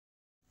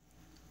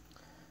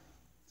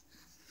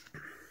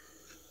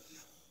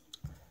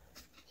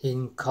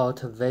In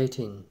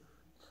cultivating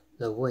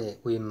the way,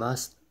 we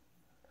must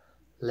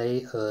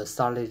lay a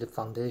solid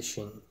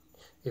foundation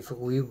if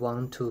we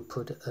want to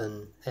put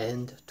an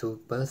end to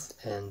birth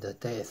and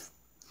death.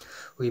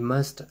 We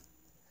must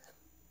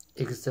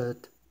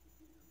exert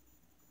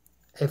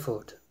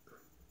effort.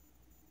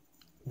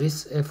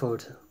 This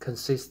effort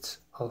consists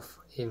of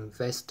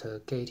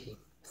investigating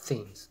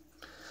things,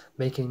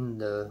 making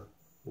the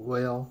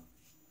will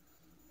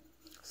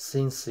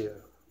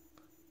sincere,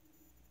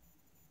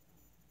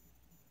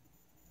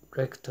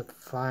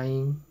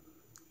 rectifying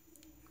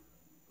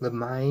the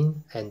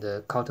mind, and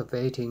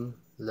cultivating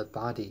the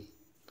body.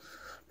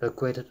 The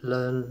great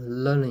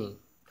learning.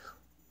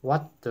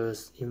 What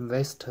does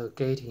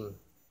investigating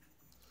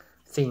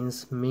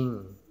things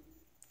mean?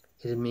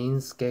 It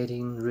means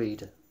getting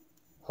rid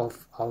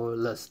of our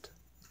lust,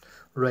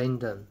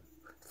 random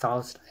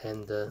thoughts,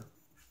 and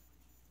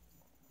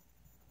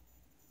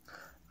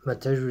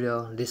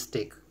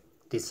materialistic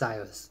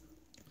desires.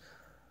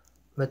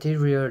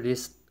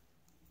 Materialistic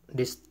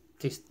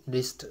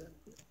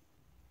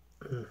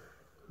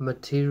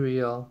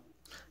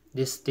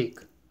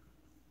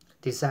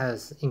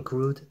desires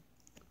include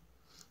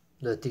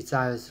the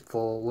desires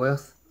for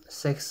wealth,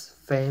 sex,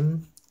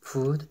 fame,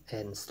 food,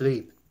 and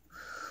sleep.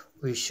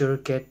 We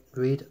should get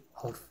rid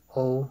of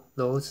all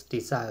those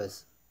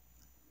desires.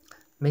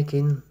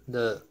 Making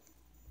the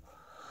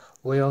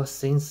will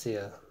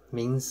sincere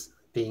means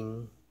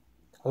being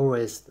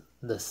always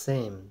the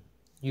same.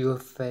 Your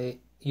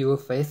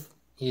faith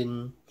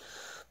in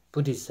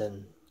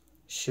Buddhism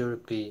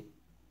should be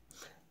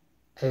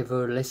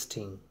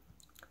everlasting,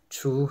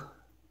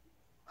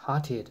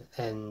 true-hearted,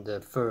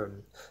 and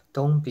firm.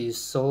 Don't be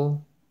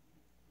so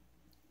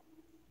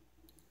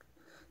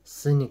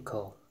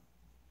cynical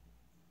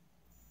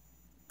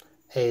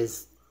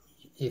as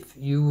if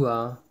you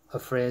are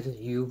afraid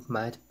you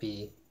might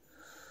be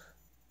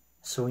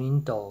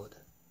swindled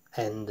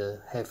and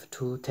have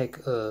to take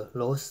a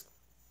loss.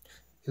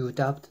 You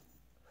doubt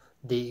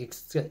the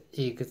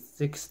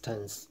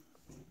existence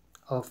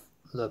of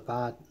the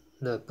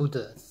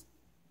Buddhas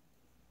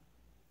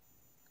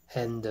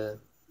and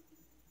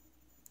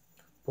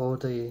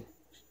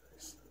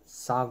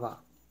Bodhisattva,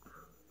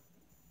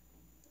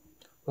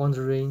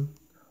 wondering,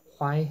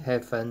 why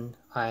haven't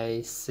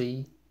I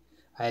seen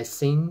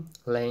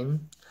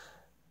them?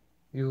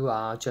 You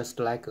are just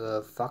like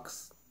a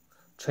fox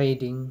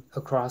trading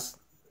across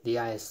the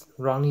ice,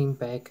 running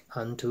back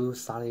onto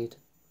solid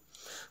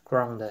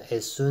ground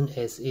as soon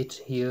as it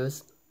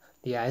hears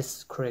the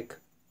ice crack.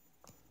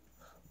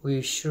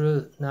 We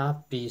should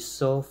not be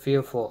so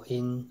fearful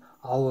in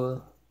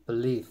our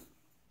belief,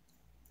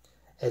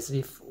 as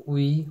if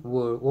we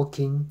were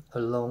walking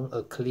along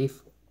a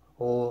cliff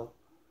or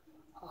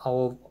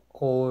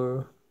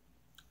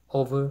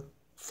over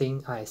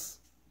thin ice.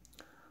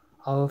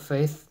 Our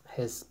faith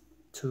has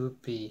to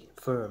be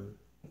firm.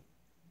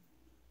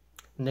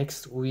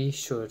 Next, we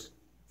should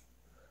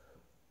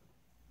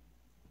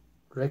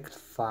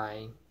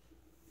rectify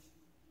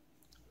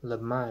the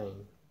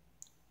mind,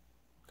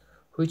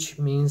 which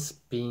means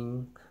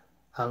being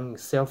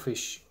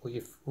unselfish.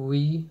 If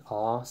we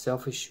are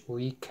selfish,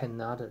 we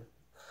cannot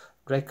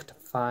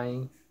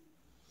rectify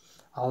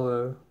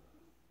our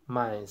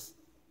minds.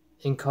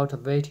 In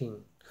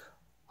cultivating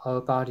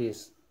our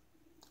bodies,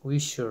 we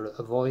should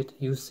avoid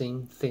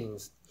using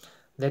things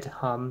that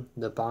harm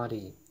the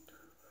body.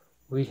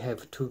 We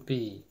have to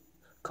be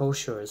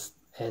cautious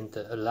and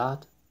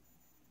alert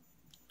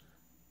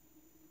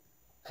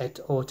at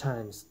all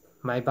times.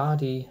 My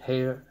body,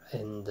 hair,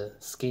 and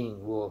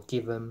skin were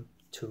given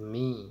to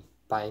me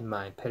by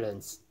my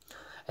parents,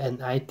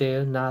 and I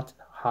dare not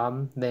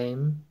harm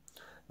them.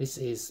 This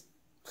is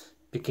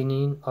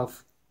beginning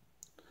of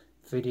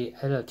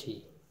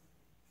fidelity.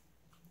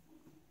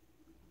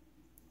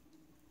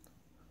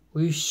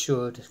 We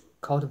should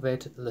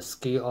cultivate the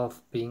skill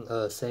of being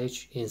a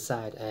sage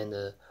inside and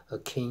a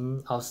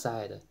king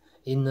outside.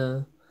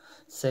 Inner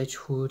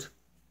sagehood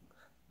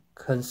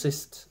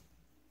consists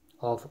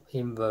of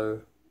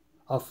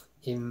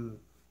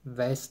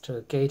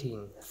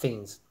investigating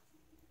things,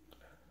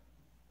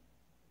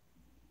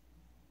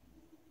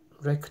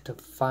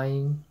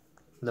 rectifying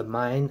the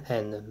mind,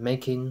 and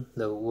making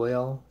the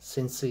will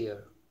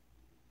sincere.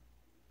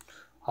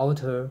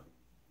 Outer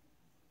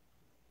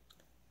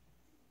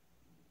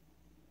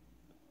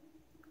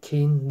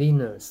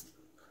cleanliness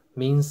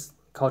means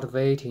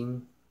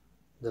cultivating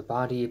the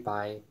body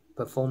by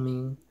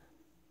performing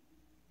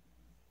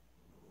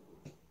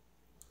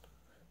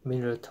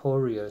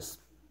meritorious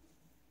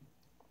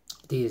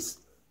deeds.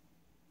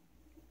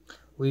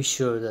 We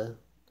should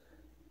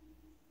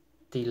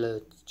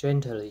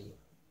diligently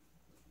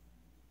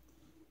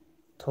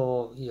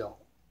toil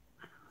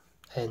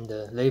and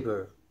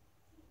labor,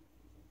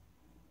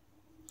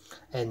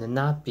 and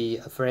not be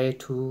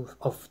afraid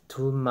of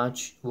too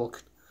much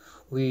work.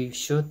 We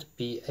should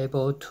be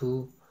able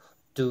to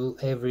do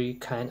every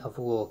kind of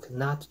work,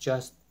 not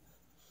just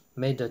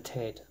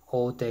meditate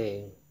all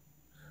day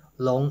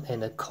long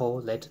and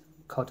call that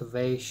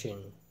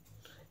cultivation.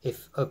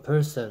 If a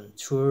person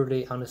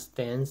truly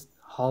understands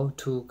how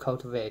to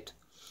cultivate,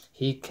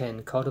 he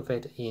can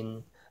cultivate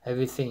in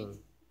everything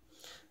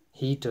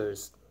he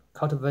does.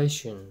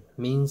 Cultivation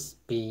means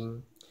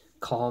being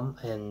calm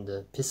and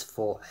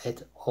peaceful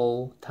at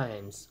all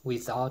times,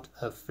 without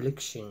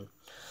affliction,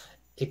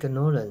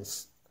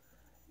 ignorance,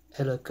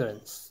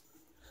 arrogance,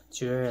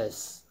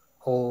 jealous,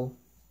 or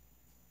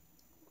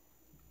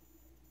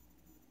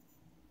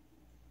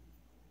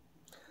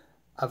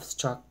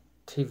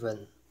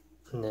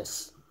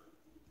obstructiveness.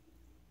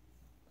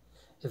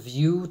 If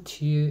you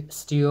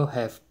still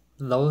have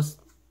those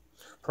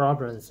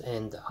problems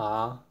and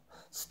are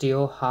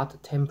still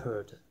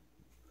hot-tempered,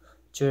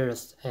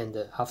 jealous, and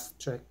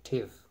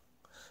obstructive,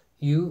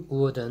 you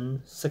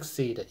wouldn't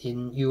succeed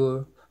in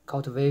your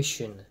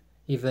cultivation,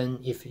 even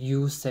if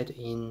you sat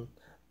in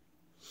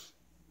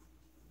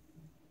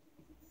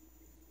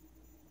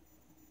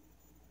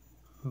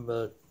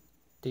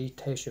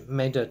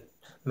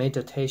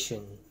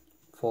meditation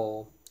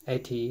for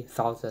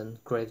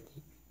 80,000 great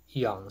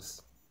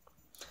eons.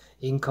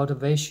 In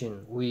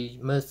cultivation, we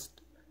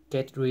must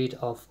get rid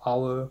of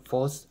our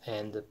false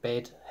and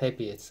bad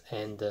habits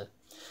and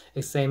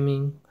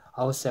examine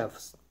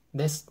ourselves.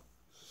 That's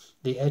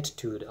the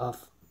attitude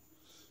of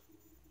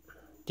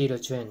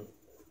diligent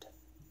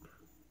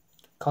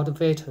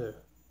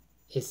cultivator.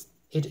 It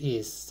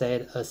is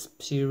said a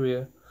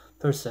superior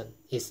person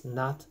is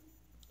not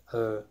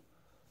a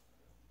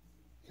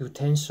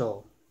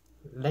utensil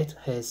that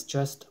has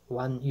just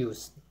one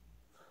use.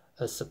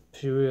 A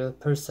superior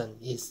person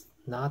is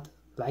not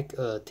like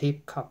a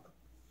teacup,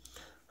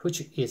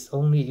 which is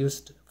only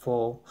used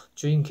for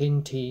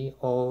drinking tea,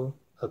 or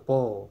a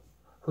bowl,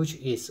 which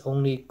is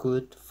only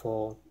good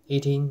for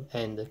eating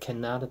and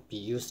cannot be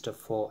used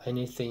for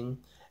anything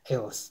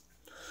else.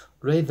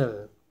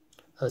 Rather,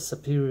 a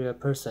superior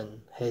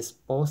person has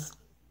both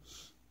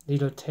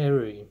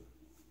literary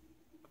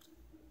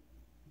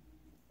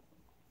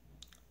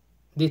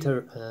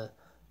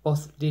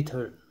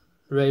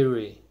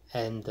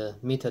and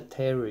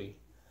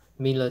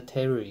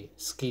military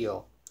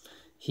skill.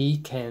 He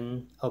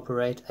can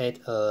operate at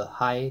a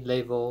high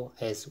level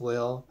as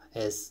well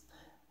as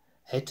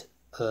at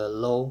a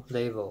low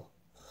level.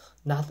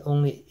 Not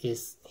only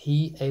is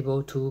he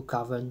able to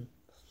govern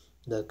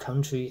the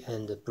country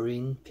and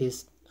bring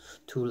peace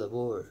to the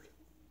world,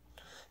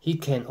 he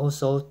can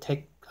also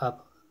take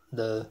up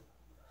the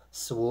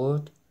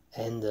sword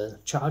and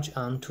charge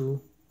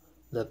onto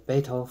the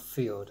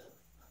battlefield,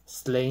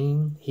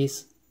 slaying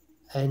his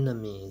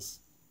enemies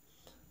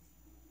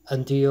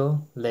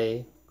until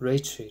they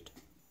retreat.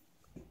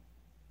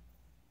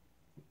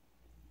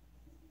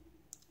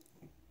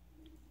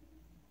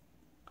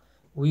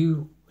 We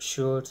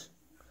should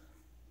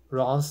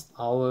rouse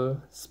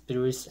our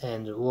spirits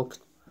and work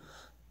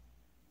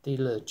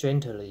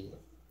diligently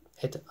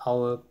at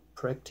our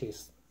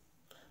practice.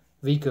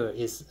 Vigor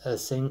is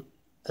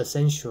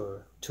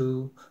essential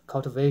to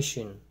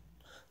cultivation.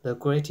 The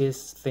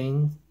greatest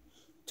thing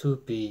to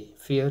be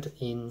feared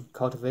in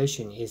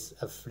cultivation is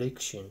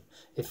affliction.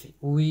 If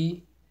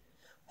we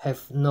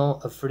have no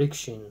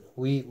affliction,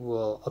 we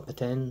will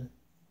obtain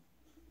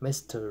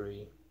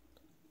mastery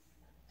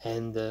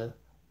and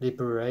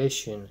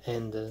liberation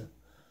and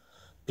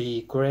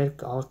be great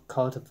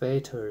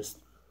cultivators.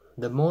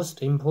 The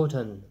most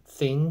important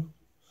thing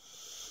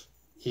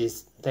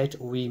is that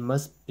we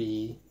must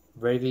be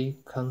very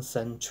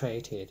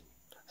concentrated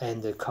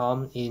and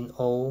calm in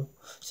all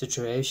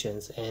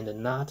situations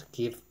and not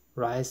give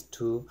rise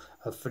to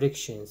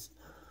afflictions.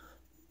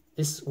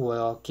 This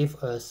will give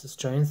us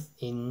strength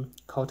in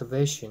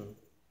cultivation.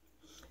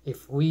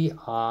 If we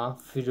are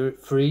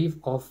free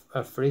of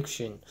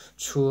affliction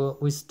through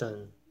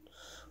wisdom,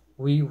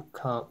 we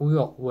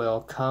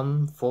will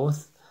come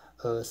forth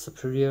a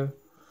superior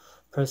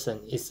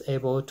person is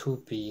able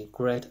to be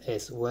great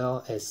as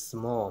well as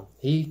small.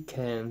 He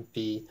can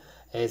be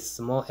as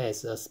small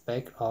as a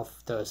speck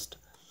of dust,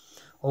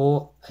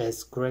 or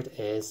as great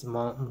as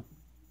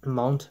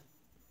Mount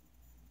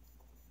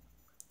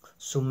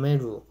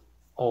Sumeru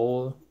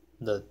or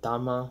the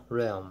Dharma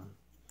realm.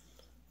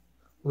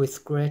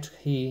 With great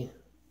heroic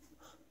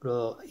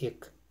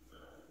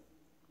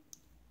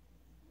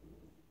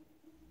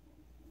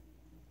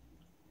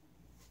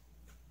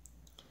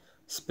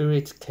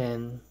spirit,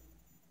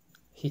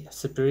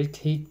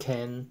 he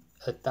can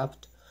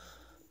adapt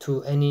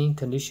to any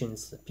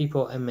conditions.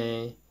 People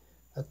may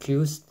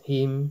accuse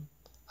him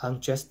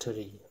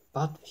unjustly,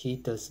 but he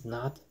does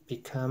not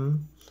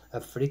become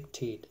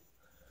afflicted.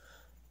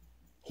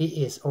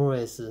 He is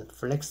always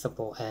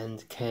flexible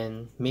and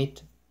can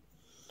meet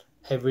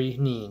every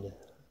need.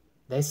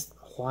 That's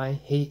why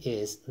he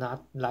is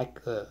not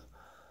like a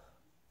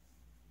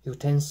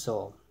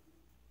utensil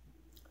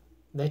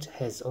that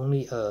has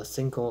only a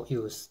single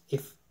use.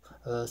 If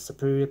a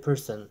superior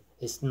person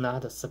is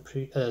not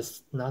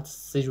serious,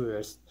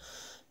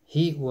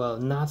 he will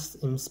not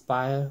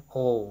inspire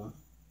awe,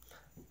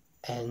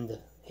 and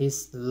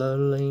his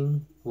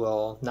learning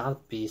will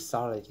not be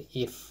solid.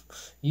 If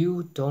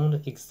you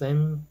don't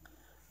examine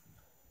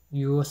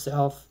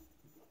yourself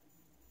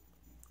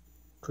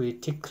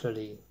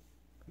critically.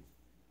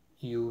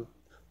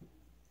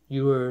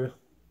 Your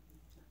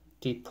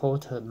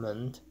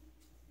deportment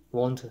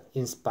won't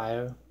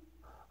inspire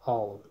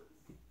awe,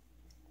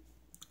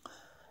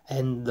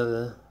 and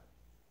the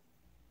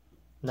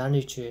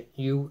knowledge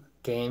you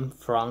gain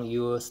from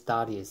your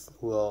studies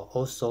will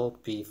also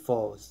be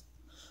false.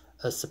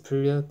 A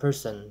superior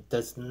person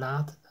does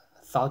not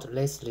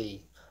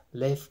thoughtlessly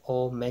laugh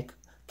or make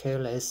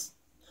careless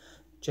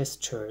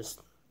gestures.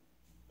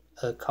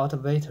 A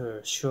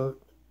cultivator should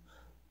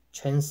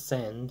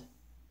transcend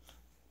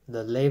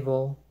the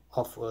level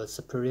of a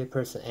superior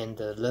person and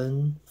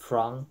learn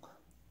from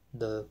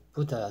the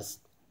Buddhas,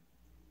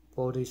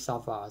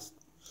 Bodhisattvas,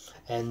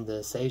 and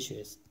the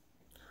sages.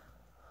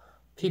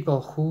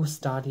 People who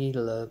study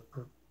the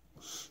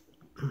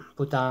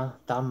Buddha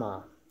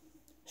Dharma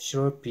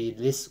should be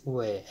this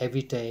way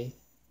every day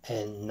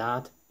and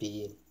not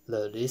be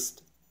the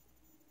least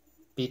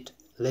bit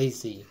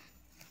lazy.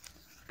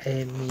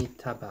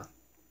 Amitabha.